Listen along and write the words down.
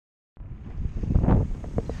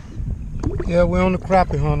Yeah, we're on the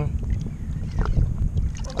crappie hunter.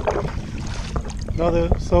 Another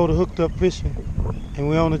soda hooked up fishing. And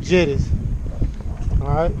we're on the jetties.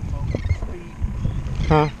 Alright?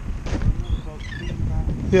 Huh?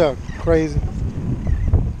 Yeah, crazy.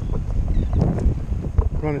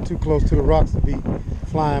 Running too close to the rocks to be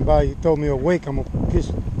flying by. You throw me a wake, I'm gonna fish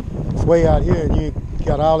way out here and you ain't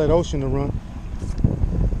got all that ocean to run.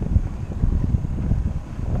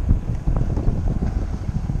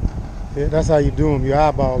 Yeah, that's how you do them, you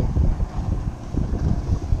eyeball them.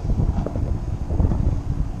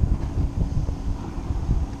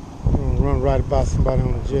 You're gonna run right by somebody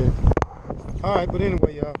on the jetty. Alright, but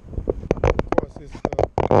anyway, y'all, of course it's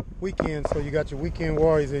weekend, so you got your weekend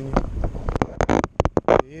warriors in you.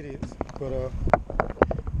 You idiots. But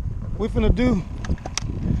we finna do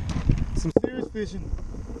some serious fishing.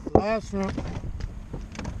 Live shrimp.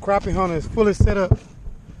 Crappie hunter is fully set up.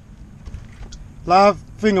 Live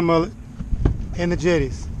finger mullet in the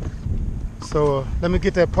jetties. So let me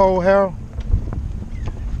get that pole, Harold,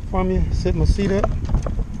 from you. Set my seat up.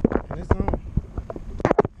 And it's on.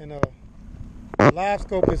 And the live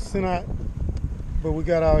scope is sent out, but we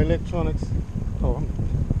got our electronics. Oh,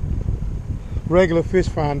 regular fish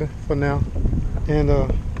finder for now. And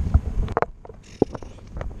this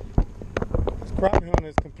crappie hunter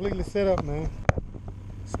is completely set up, man.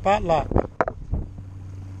 Spot lock.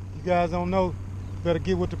 You guys don't know, better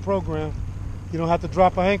get with the program. You don't have to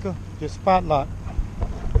drop an anchor, just spot lock.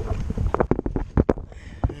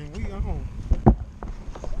 And we on.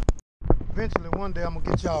 Eventually one day I'm gonna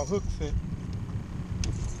get y'all hook set.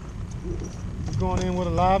 I'm going in with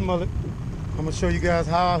a live mullet. I'm gonna show you guys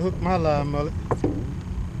how I hook my live mullet.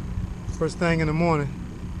 First thing in the morning.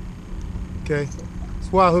 Okay.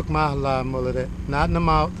 That's where I hook my live mullet at. Not in the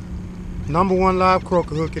mouth. #1 live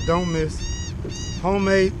croaker hook, it don't miss.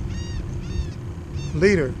 Homemade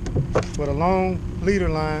leader with a long leader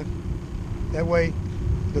line. That way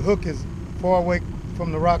the hook is far away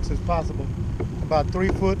from the rocks as possible. About 3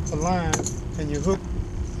 foot a line, and your hook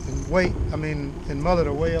and weight, and mullet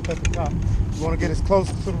are way up at the top. You want to get as close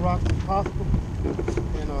to the rocks as possible,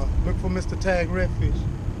 and look for Mr. Tag Redfish.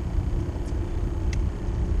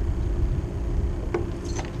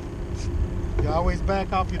 You always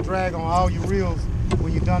back off your drag on all your reels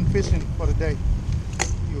when you're done fishing for the day.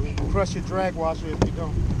 You crush your drag washer if you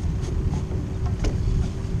don't.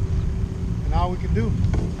 And all we can do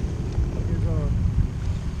is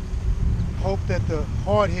hope that the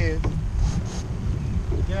hard heads,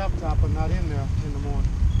 the gap top, are not in there in the morning.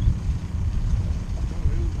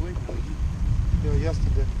 Yeah,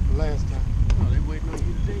 yesterday, the last time. Oh, they waiting on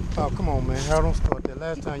you today? Oh, come on, man. Harold, don't start that.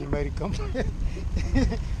 Last time you made it come.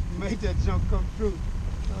 You made that junk come true.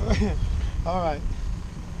 All right.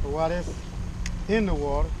 So while that's in the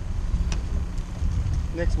water,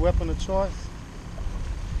 next weapon of choice,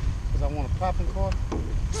 because I want a popping cork.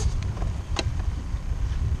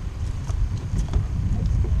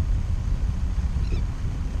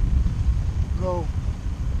 Go.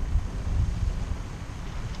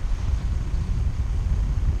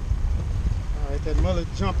 All right, that mullet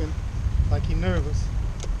jumping like he nervous.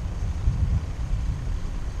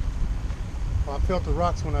 I felt the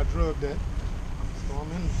rocks when I drugged that, so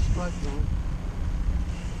I'm in the strike zone.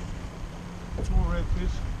 More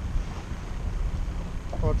redfish.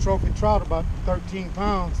 For a trophy trout, about 13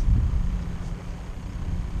 pounds.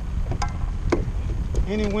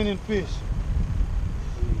 Any winning fish?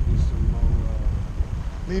 Need some more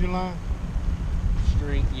Leader line?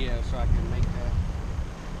 string, yeah, so I can make that.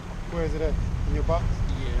 Where is it at? In your box?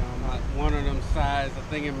 Yeah, on one of them sides. I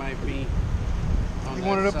think it might be on You that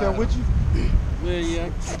want it up side. there with you? Well, yeah.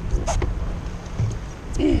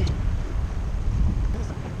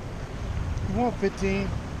 You want 15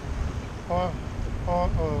 or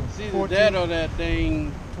It's either 14, that or that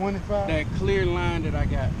thing, 25? that clear line that I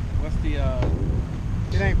got. What's the,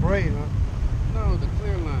 It ain't braid, huh? no, the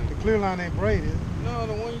clear line. The clear line ain't braid, is it? No,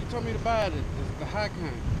 the one you told me to buy, the high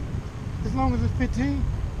kind. As long as it's 15.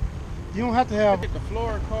 You don't have to have, Get the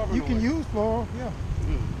fluorocarbon. you can on it. use fluoro, yeah.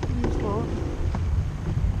 Mm. You can use fluoro.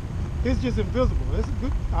 It's just invisible. It's a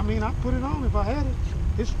good, I put it on if I had it.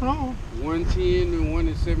 It's strong. 110 and one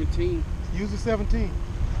is 17. Use the 17. Use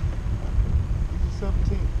the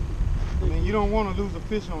 17. You don't want to lose a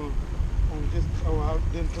fish on just, I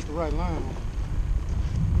didn't put the right line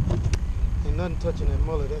on. Ain't nothing touching that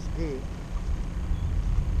mullet, that's good.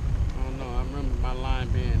 I don't know, I remember my line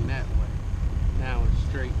being that way. Now it's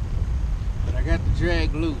straight. But I got the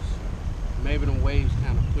drag loose. Maybe the waves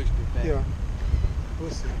kind of pushed it back. Yeah. We'll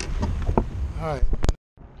see. Alright.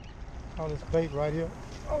 All this bait right here.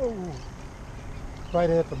 Oh! Right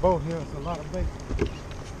at the boat here, it's a lot of bait.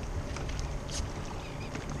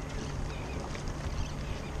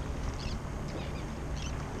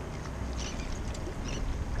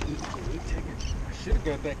 Should have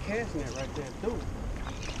got that cast net right there too.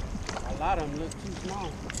 A lot of them look too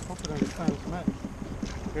small. Hope it ain't Spanish Max.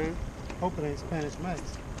 Okay. Hope it ain't Spanish Max.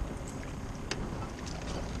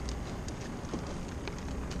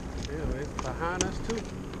 Yeah, it's behind us too.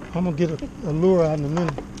 I'm gonna get a lure out in a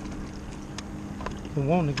minute. I'm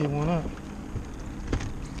wanting to get one out.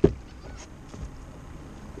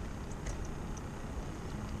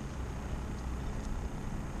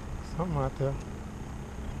 Something out there.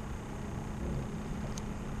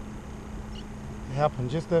 It happened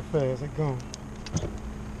just that fast. It gone.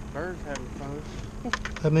 Birds having fun.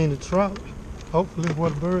 I mean the trout. Hopefully where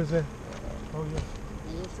the birds at. Oh yeah.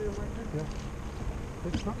 You see them right there? Yeah.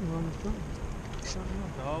 There's something on the front. Something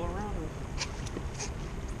else. It's all around us.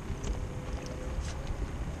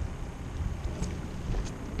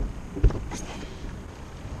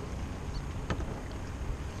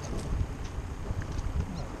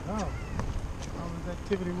 Oh, all this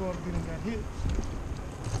activity water getting got hit.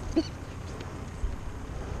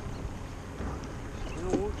 They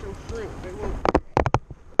don't want your shrimp. They want.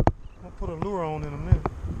 I'll put a lure on in a minute.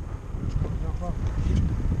 Jump off.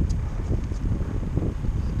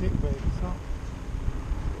 Stick bait or something.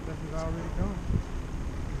 This is already gone.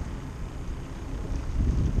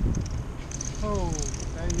 Oh,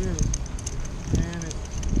 there he is. And it's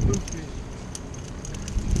bluefish.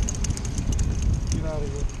 Get out of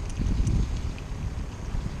here.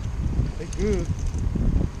 They good.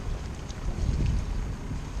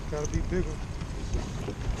 Gotta be bigger.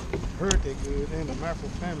 Heard they good. And the mackerel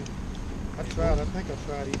family. I think I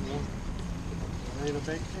tried eating one. That ain't a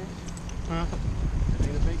bait fish? Huh? That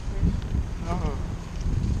ain't a bait fish? I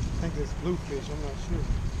think it's bluefish, I'm not sure.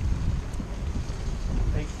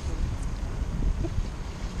 Bait fish?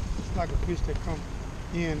 It's like a fish that come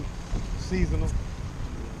in seasonal.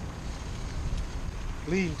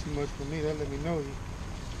 Bleeding too much for me, that let me know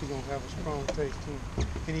he's gonna have a strong taste to him.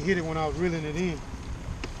 And he hit it when I was reeling it in.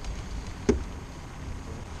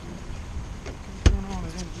 What's going on?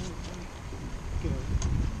 It ain't good. Get a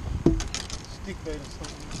stick bait or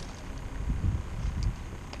something.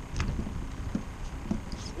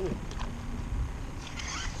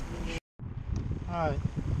 Alright.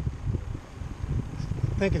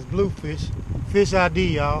 I think it's bluefish. Fish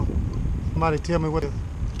ID, y'all. Somebody tell me what it is.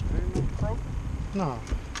 Ain't no croaker? No,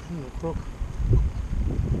 ain't no croaker.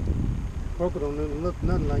 Croaker don't look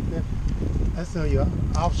nothing like that. That's your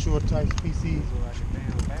offshore type species. Look like a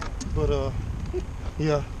damn bat. But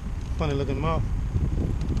yeah, funny looking mouth.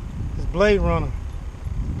 It's Blade Runner.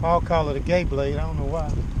 Paul call it a gay blade. I don't know why.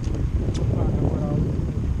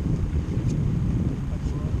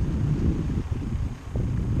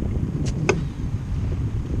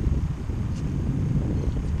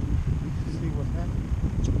 See what's happening.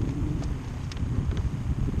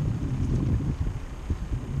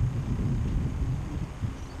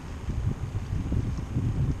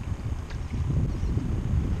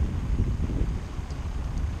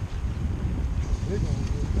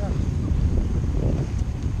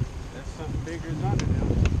 That's something bigger than under them.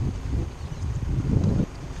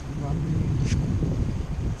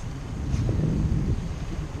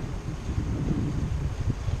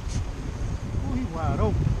 Oh, he's wide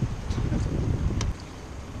open.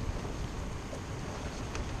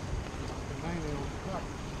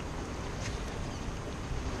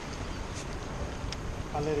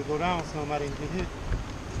 I let it go down some, I didn't get hit.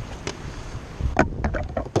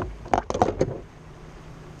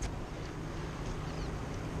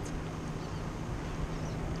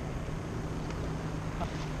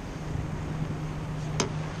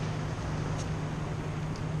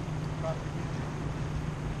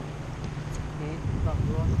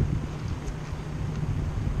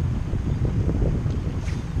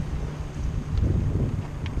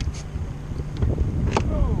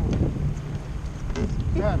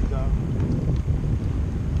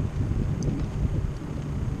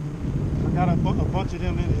 I got a bunch of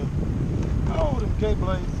them in here. Oh, them gay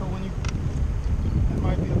blades. So when you, that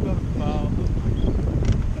might be a better ball.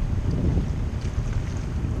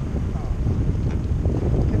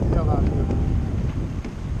 Get the hell out of here.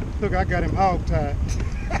 Look, I got him hog tied.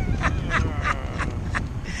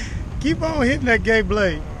 Keep on hitting that gay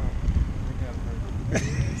blade.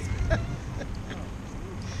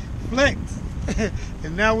 Flex.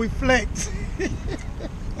 And now we flex.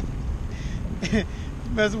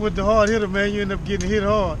 Messing with the hard hitter, man, you end up getting hit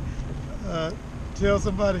hard. Tell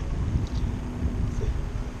somebody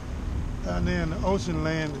down there in the ocean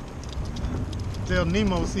land, tell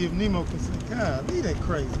Nemo, see if Nemo can say, God, leave that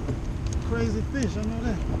crazy. Crazy fish, I know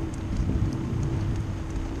that.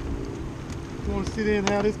 You want to sit there and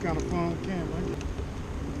have this kind of fun, can't right?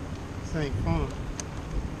 This ain't fun.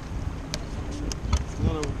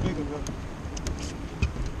 None of them big enough.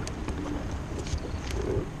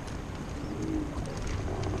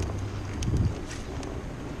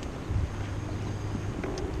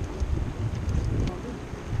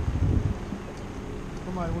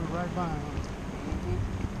 Somebody went right by him.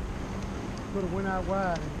 Could have went out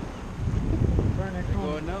wide and turned that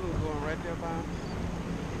corner. Another one going right there by him.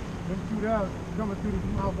 Them two dogs coming through the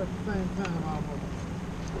mouth at the same time almost.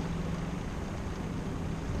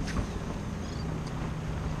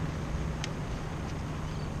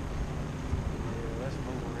 Yeah, let's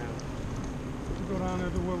move around. Let's go down there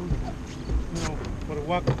to where we, where the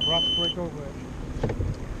rocks break over at.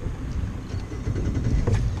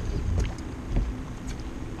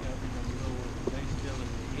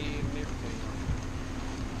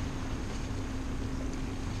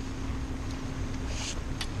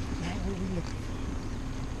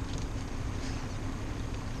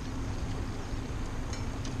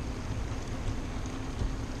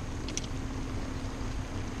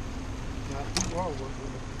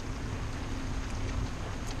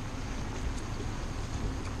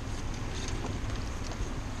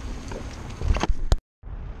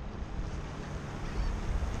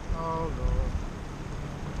 Oh Lord.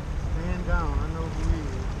 Stand down, I know who he is.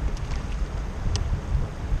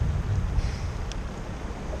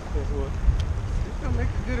 Guess what? It's gonna make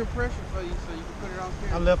a good impression for you so you can put it on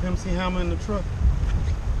camera. I left MC Hammer in the truck.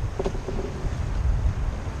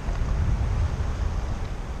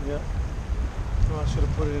 Yep. So I should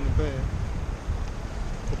have put it in the bag.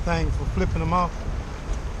 The thing for flipping them off.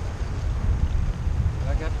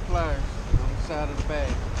 I got the pliers on the side of the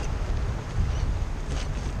bag.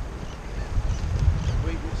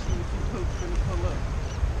 Wait and see what you folks gonna pull up.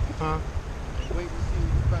 Huh? Wait and see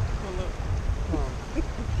what you're about to pull up. Oh.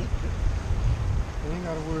 You ain't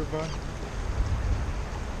gotta worry about it.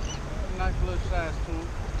 Nice little size to them.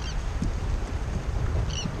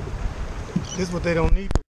 This is what they don't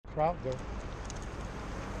need for trout though.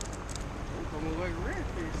 I'm gonna like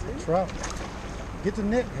redfish, see? Trout. Get the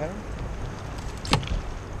net, Harry.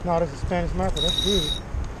 No, that's a Spanish mackerel. That's good.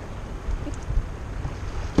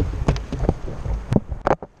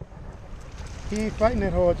 He ain't fighting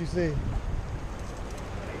that hard, you said.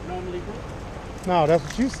 They normally do. No, that's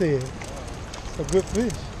what you said. It's a good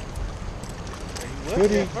fish.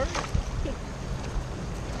 Good eat.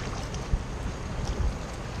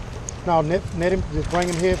 No, net him, just bring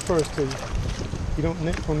him head first to you. You don't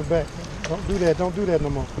net from the back. Don't do that, don't do that no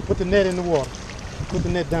more. Put the net in the water. Put the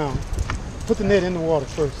net down. Put the net in the water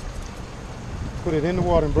first. Put it in the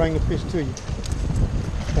water and bring the fish to you.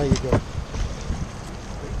 There you go.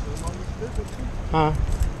 Huh?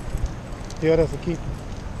 Yeah, that's a keeper.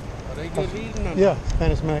 Are they good eating or not? Yeah,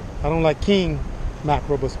 Spanish mackerel. I don't like king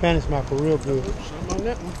mackerel, but Spanish mackerel real good. Something on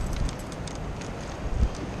that one.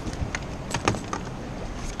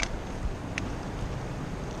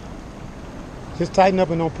 Just tighten up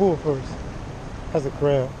and don't pull first. That's a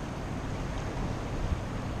crab.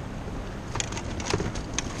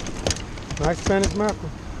 Nice Spanish mackerel.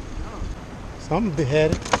 Something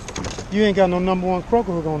had it. You ain't got no #1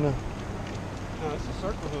 croaker hook on there. No, it's a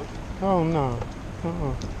circle hook. Oh no.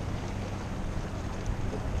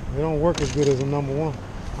 They don't work as good as a #1.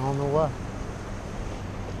 I don't know why.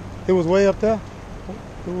 It was way up there.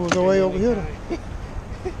 It was way over here.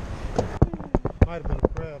 Might have been a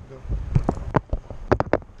crab though.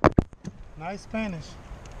 Nice Spanish.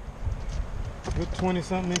 Good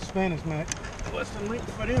 20-something inch Spanish, Mac. What's the link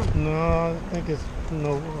for them? No, I think it's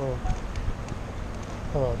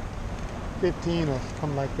 15 or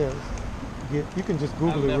something like that. You can just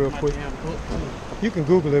Google it real quick. You can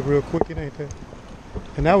Google it real quick, it ain't that.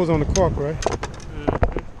 And that was on the cork, right? Mm-hmm.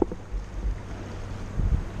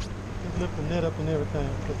 Just lift the net up and everything.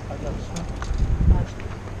 I got the shrimp.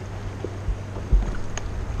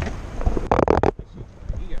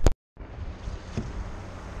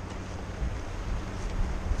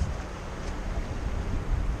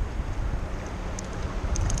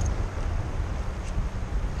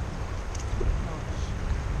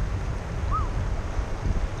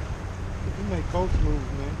 We make boats move,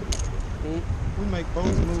 man. We make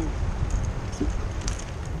boats move.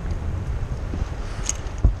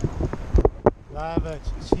 Live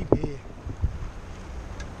action, sheephead.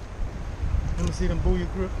 Let me see them booyah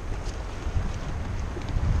grip.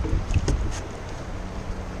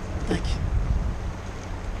 Thank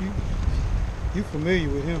you. You familiar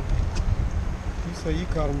with him. You say you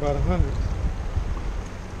caught him by the hundreds.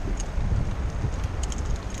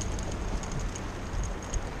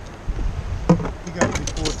 He got to be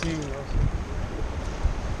 14, Russell.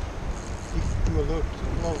 He can do a little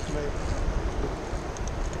close, maybe.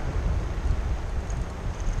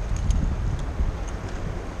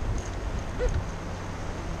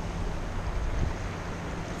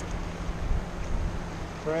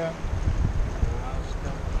 Crab.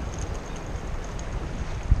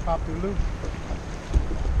 Popped it loose.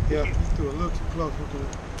 Yeah, he threw a little too close with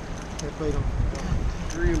that bait on.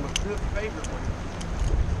 Three of my good favorite ones.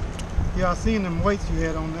 Yeah, I seen them weights you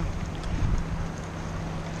had on there.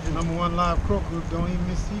 Number one live croak group, don't even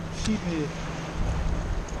miss sheephead.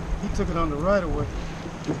 He took it on the right away.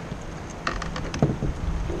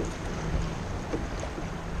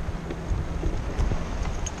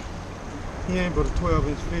 He ain't but a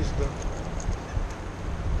 12-inch fish though.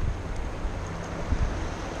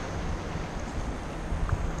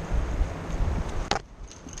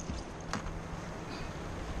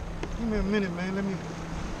 Give me a minute, man. Let me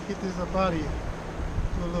get this up out of here.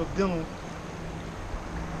 Do a little dental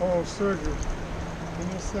oral surgery. Give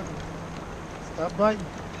me a second. Stop biting.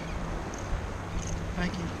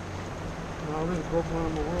 Thank you. I already broke one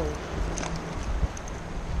of my rolls.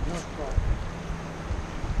 Enough problem.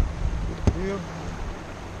 Deal.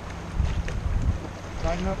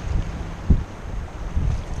 Tighten up.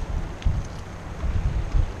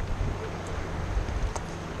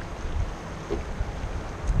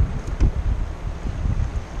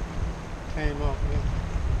 Came off, man.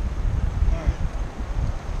 Alright.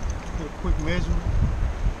 Get a quick measurement.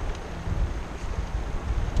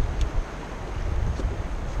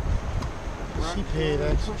 Sheephead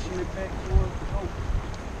action. Pushing it back towards the boat.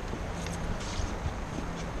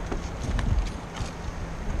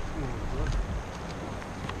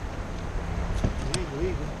 It ain't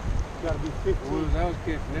legal. You gotta be 15. The ones I was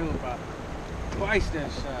catching, they were about twice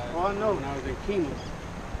that size. Oh, I know. When I was in Kima.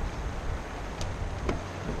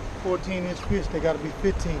 14-inch fish, they gotta be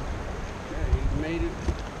 15. Yeah, he made it.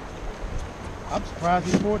 I'm surprised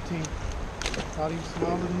he's 14. Thought he was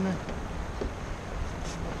smaller than that.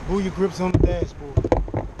 Booyah grips on the dashboard.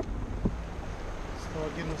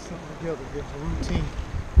 Start getting something together, get a routine.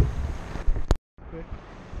 Okay.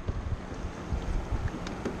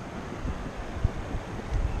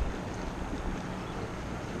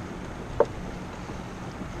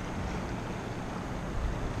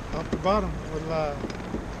 Off the bottom, we're live.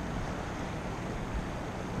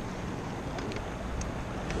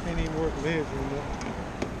 Ain't even worth legs anymore.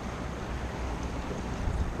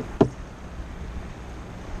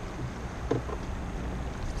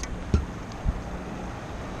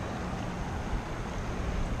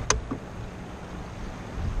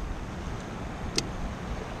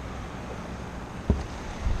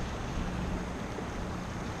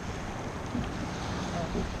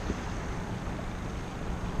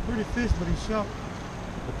 Pretty fish, but he's sharp.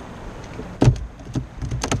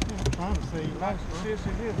 I'm trying to say he likes the fish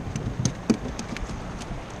in here.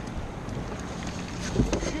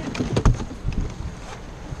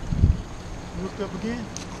 Looked up again?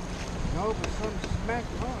 No, but something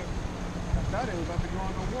smacked hard. I thought it was about to go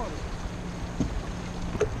in the water.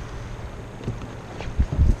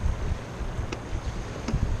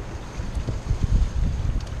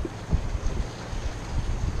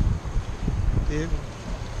 Did?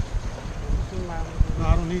 No,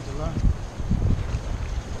 I don't need to lie.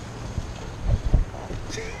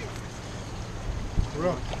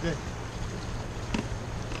 Rough today.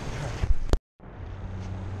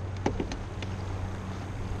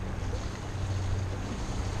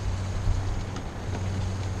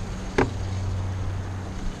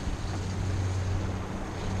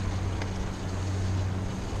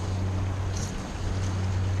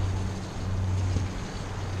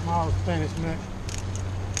 Small Spanish neck.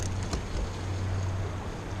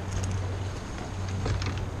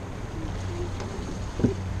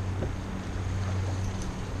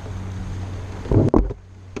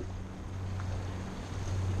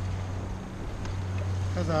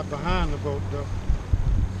 That's out behind the boat though.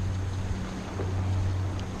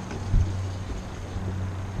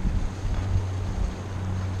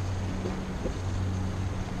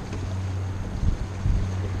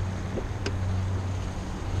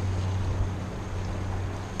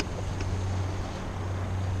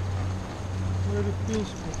 Where the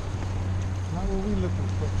fish go? Not what we looking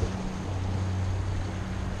for.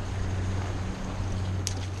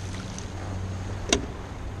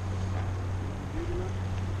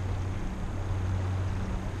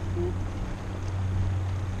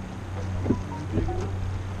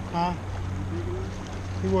 Huh?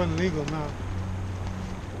 He wasn't legal now.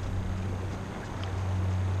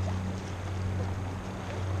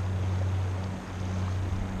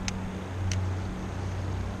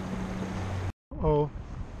 Oh.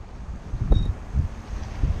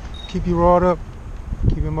 Keep your rod up.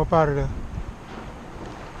 Keep him up out of there.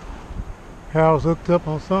 Harold's hooked up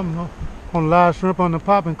on something, huh? On live shrimp on the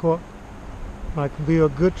popping cork. Might be a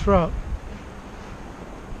good trout.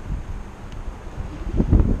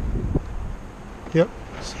 Yep,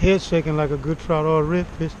 his head shaking like a good trout or a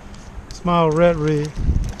redfish. Small rat red.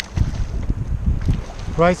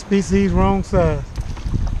 Right species, wrong size.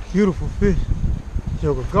 Beautiful fish.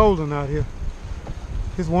 Joker golden out here.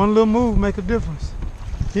 Just one little move make a difference.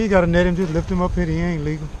 He got to net him, just lift him up here. He ain't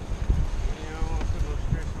legal. Yeah, I don't want to put no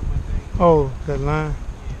stress on my thing. Oh, that line.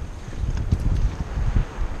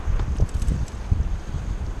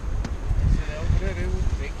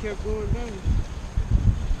 They kept going down.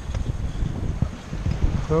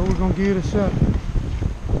 So we're gonna give it a shot.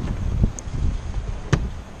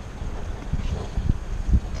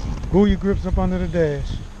 Glue your grips up under the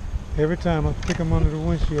dash. Every time I stick them under the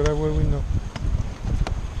windshield, that way we know.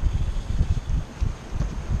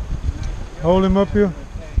 Hold him up here.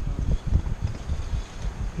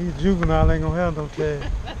 He's juvenile, ain't gonna have no tag.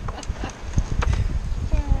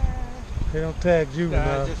 They don't tag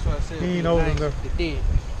juvenile. He ain't old enough.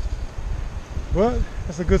 But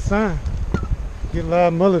that's a good sign. Get a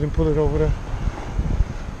live mullet and pull it over there.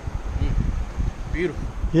 Beautiful.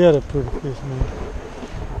 Yeah, they're pretty fish, man.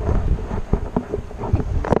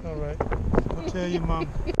 All right. Go tell your mama.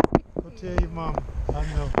 Go tell your mama. I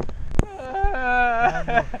know. I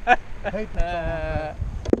know. I hate the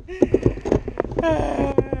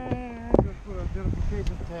just put an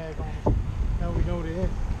identification tag on it. Now we know the X.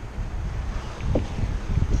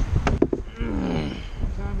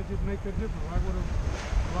 Sometimes it just makes a difference. Right when the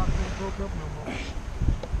rock ain't broke up no more.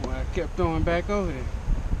 Well, I kept throwing back over there.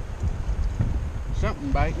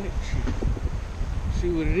 Something biting it. See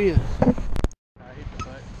what it is. I hit the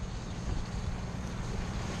butt.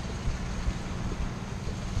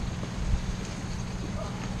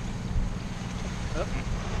 Up.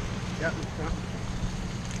 Got me something.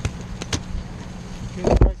 Get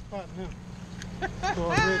the right spot now.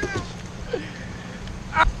 Start redfish.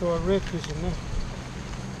 Start redfishing now.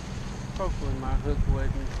 Hopefully my hook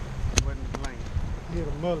wasn't blank. Hit a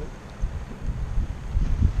mullet.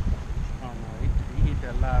 Oh no, he hit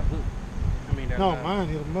that live hook. I mean that No, live mine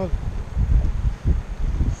hit a mullet.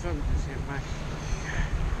 Something just hit my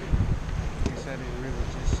guess I didn't really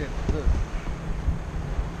just set the hook.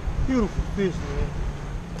 Beautiful fish, man.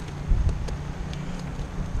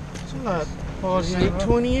 It's a lot. Just ain't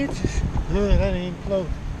 20 inches. Yeah, that ain't close.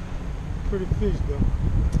 Pretty fish though.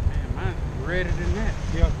 Man, mine's redder than that.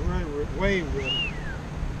 Yeah, way red.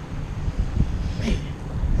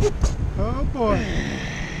 Oh boy.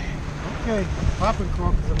 Okay, popping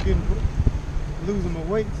cork because I'm losing my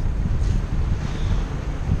weight.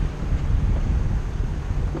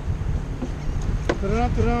 But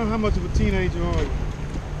after that, how much of a teenager are you?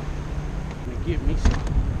 Gonna give me some.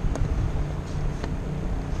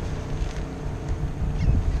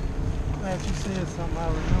 Glad you said something I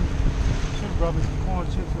remember. Should have brought me some corn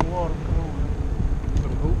chips and water. Come on.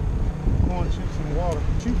 Some who? Corn chips and water.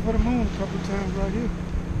 Shoot for the moon a couple of times right here.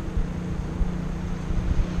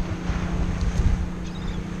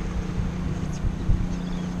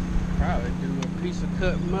 Probably do a piece of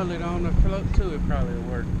cut mullet on the float too. It probably would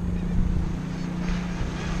work.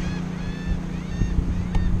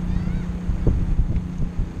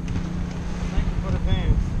 Thank you for the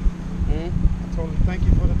dance. I told him thank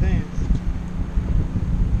you for the dance.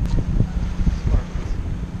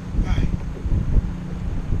 Right.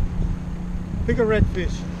 Bigger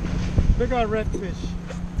redfish. Bigger redfish.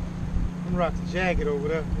 Them rocks jagged over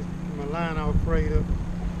there. Just my line all frayed up.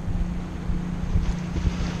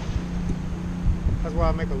 That's why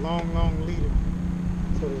I make a long leader.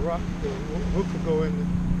 So the hook could go in the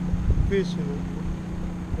fish and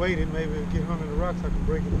weight it, maybe it'll get hung in the rocks, I can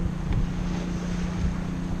break it up.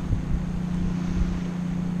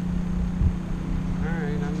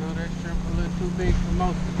 Alright, I know that shrimp a little too big for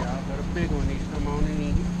most of y'all, but a big one needs to come on and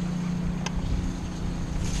eat it.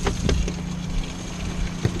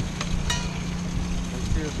 They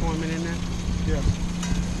still swimming in there? Yeah.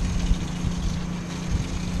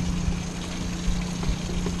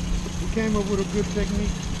 Came up with a good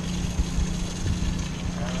technique.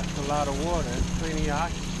 That's a lot of water. That's plenty of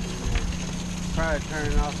oxygen in there. Probably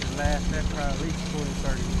turning off and last that probably at least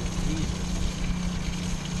 20-30 minutes. Easy.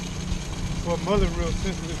 Well, mullet real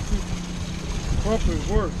sensitive too. Croaker is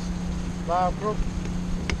worse. Live croaker.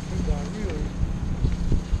 This guy really.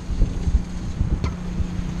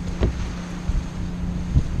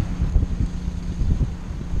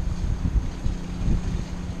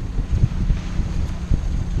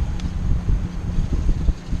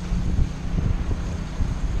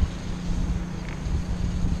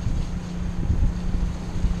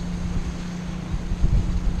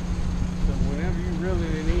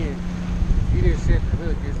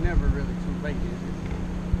 It's never really too late, is it?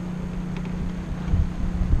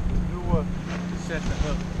 Do what? To set the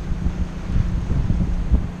hook.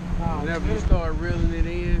 whenever you start reeling it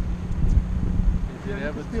in, is Yeah, it you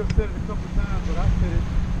ever? can still set it a couple of times, but I set it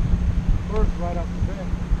first right off the bat.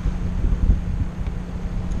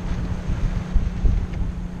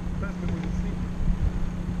 Especially when you see it.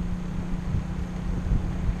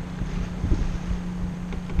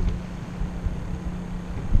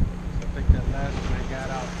 I think that last one I got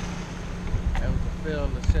out, that was a fail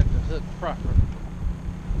to set the hook properly.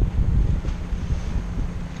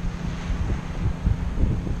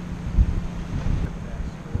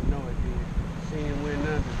 No, it did. Seeing went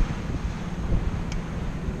under.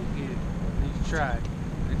 Didn't get it. At least tried.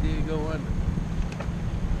 It did go under.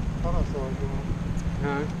 Thought I saw it going.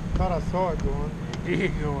 Huh? Thought I saw it going. It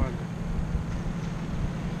did go under.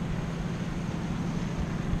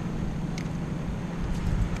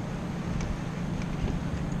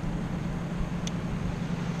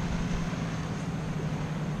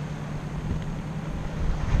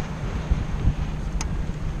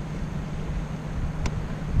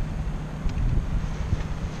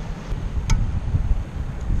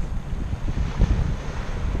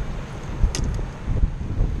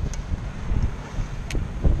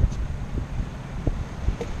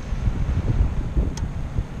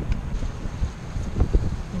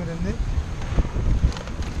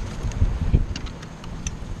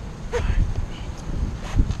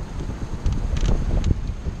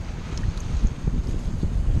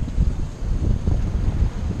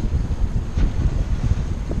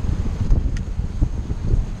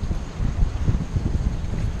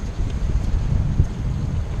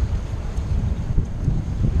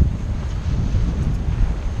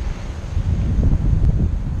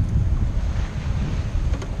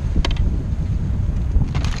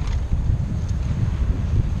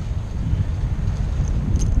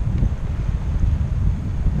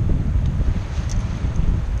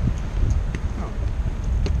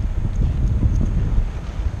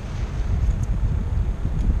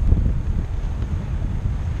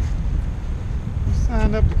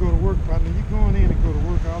 Signed up to go to work, partner. You going in to go to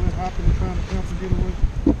work, all that hopping and trying to jump and get away.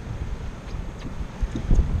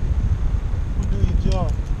 You do your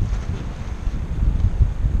job.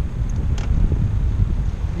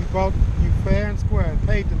 We bought you fair and square and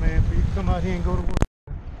paid the man for you to come out here and go to work.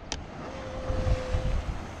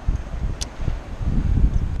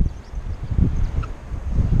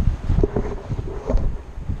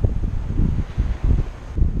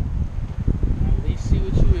 At least see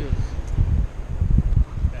what you is.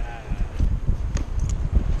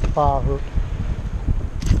 Fire hook.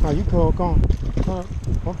 Now you go on. Oh,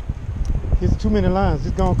 here's too many lines.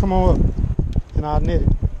 Just gonna come on up and I'll net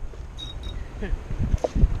it.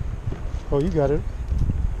 Oh, you got it.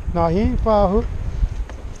 No, he ain't fire hook.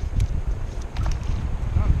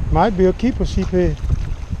 Might be a keeper sheephead.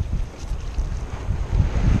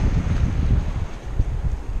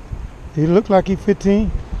 He look like he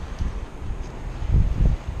 15.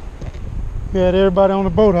 He had everybody on the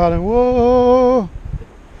boat hollering, whoa!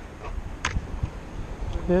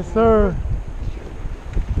 Yes, sir.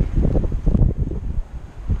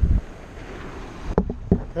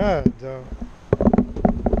 God, dog.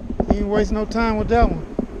 You ain't waste no time with that one.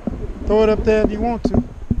 Throw it up there if you want to.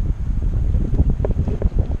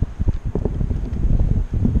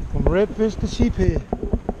 From redfish to sheephead.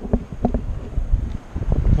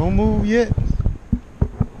 Don't move yet.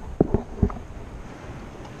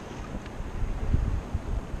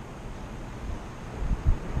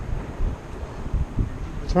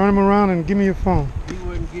 Turn him around and give me your phone. He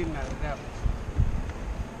wasn't getting out of that one.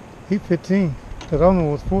 He 15. That other one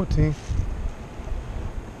was 14.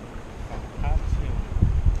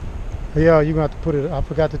 Yeah, you got to put it. I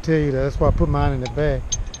forgot to tell you that. That's why I put mine in the bag.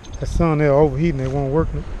 That sun there overheating. They won't work.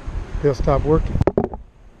 They'll stop working. You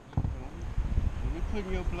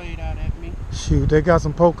putting your blade out at me? Shoot, they got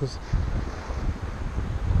some pokers.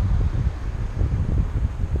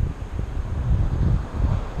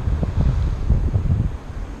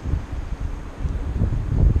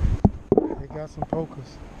 Got some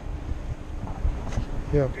pokers.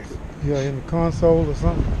 Yeah, in the console or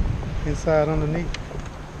something. Inside underneath.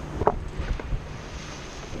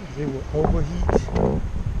 They will overheat.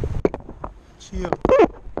 Chill.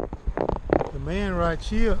 The man right,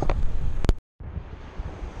 chill.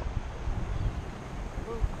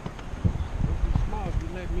 Small if you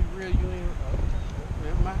let me reel you in.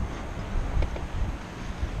 Never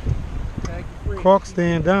mind. Cork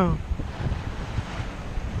stand down.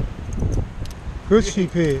 Good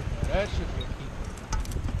sheephead. That should be a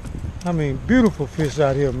keeper. I mean, beautiful fish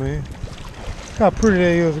out here, man. Look how pretty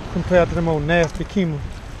they is compared to them old nasty Kima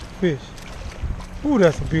fish. Ooh,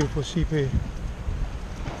 that's a beautiful sheephead.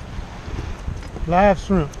 Live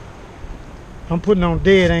shrimp. I'm putting on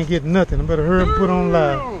dead, ain't getting nothing. I better hurry and put on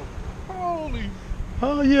live. Holy.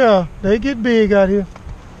 Oh yeah, they get big out here.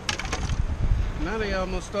 Now they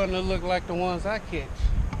almost starting to look like the ones I catch.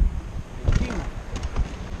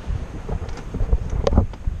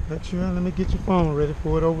 Let me get your phone ready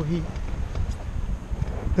for it overheat.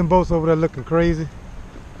 Them boats over there looking crazy.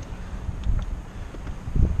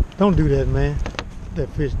 Don't do that, man. Put that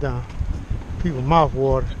fish down. People mouth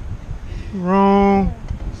water. Wrong.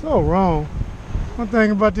 So wrong. One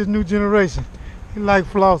thing about this new generation, they like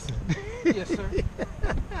flossing. Yes, sir.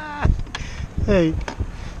 Hey,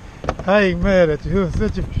 I ain't mad at you.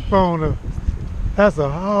 Set your phone up. That's a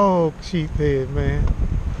hog sheephead, man.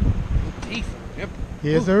 Teeth. Yep.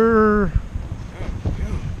 Yes, sir.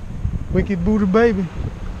 Wicked booty baby.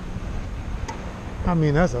 I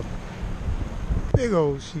mean, that's a big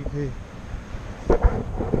old sheephead. Shoot,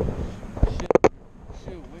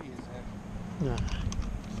 where is that? Nah.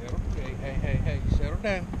 Settle. Hey, settle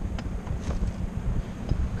down.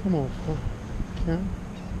 Come on, Cam.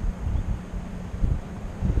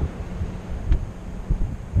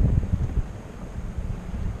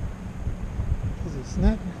 Is it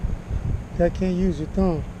snapping? I can't use your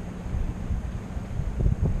thumb.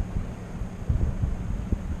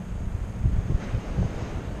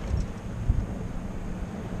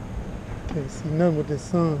 Can't see nothing with this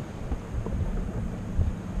sun.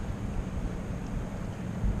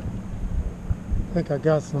 I think I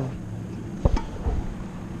got some.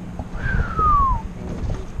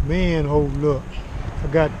 Man, hold up. I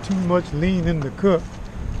got too much lean in the cup.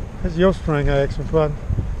 That's your string action, partner.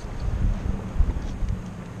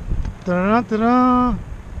 Da-da-da-da-da.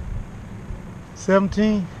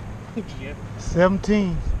 17. Yep.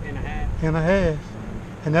 17 And a half. and a half.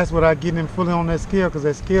 And that's what I get in fully on that scale, because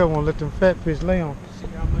that scale won't let them fat fish lay on. See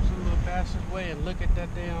how much a little bastard weigh and look at that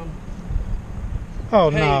damn Oh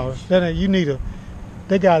page. no, that ain't, you need a,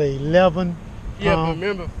 they got 11 Yeah, but pound.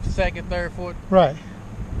 remember second, third, fourth, Right.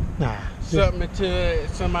 Nah. something until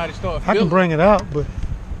somebody start I feeling. can bring it out, but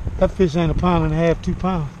that fish ain't a pound and a half, 2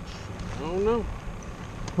 pounds. I don't know.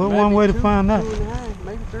 Well, Maybe one way to two, find out. 2.5,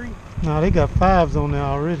 maybe 3. No, they got 5s on there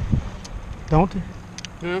already. Don't they?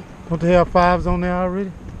 Huh? Don't they have 5s on there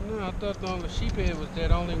already? No, I thought the only sheephead was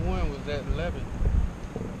that. Only one was that 11.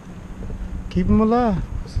 Keep them alive.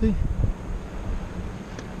 See?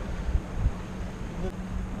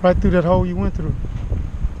 Right through that hole you went through.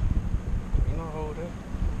 You know, hold up.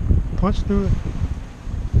 Punch through it.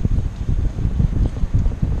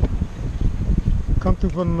 Come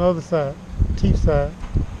through from the other side, teeth side.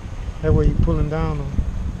 That way you pulling down on it.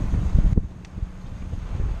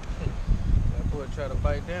 That boy try to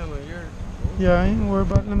bite down on yours. Yeah, I ain't worried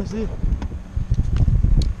about it. Let me see it.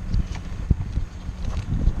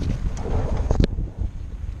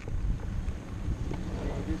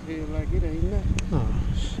 This head like it ain't nothing. Oh,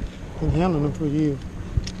 shit. Been handling them for years.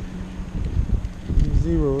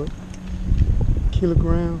 Zero it.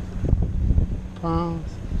 Kilograms, pounds,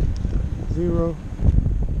 0,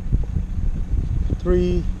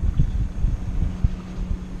 3.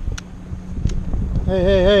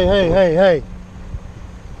 Hey.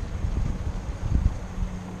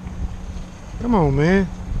 Come on, man.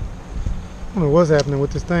 I don't know what's happening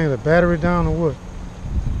with this thing. The battery down or what?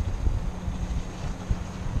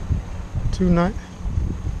 2 night.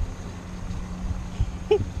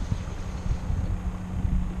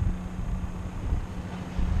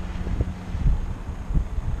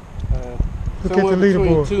 Look at the Somewhere between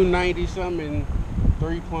leaderboard. 290 something and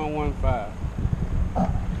 3.15.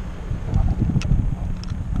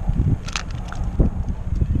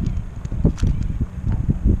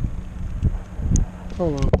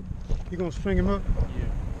 Hold on. You gonna string him up? Yeah.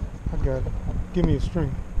 I got it. Give me a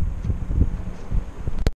string.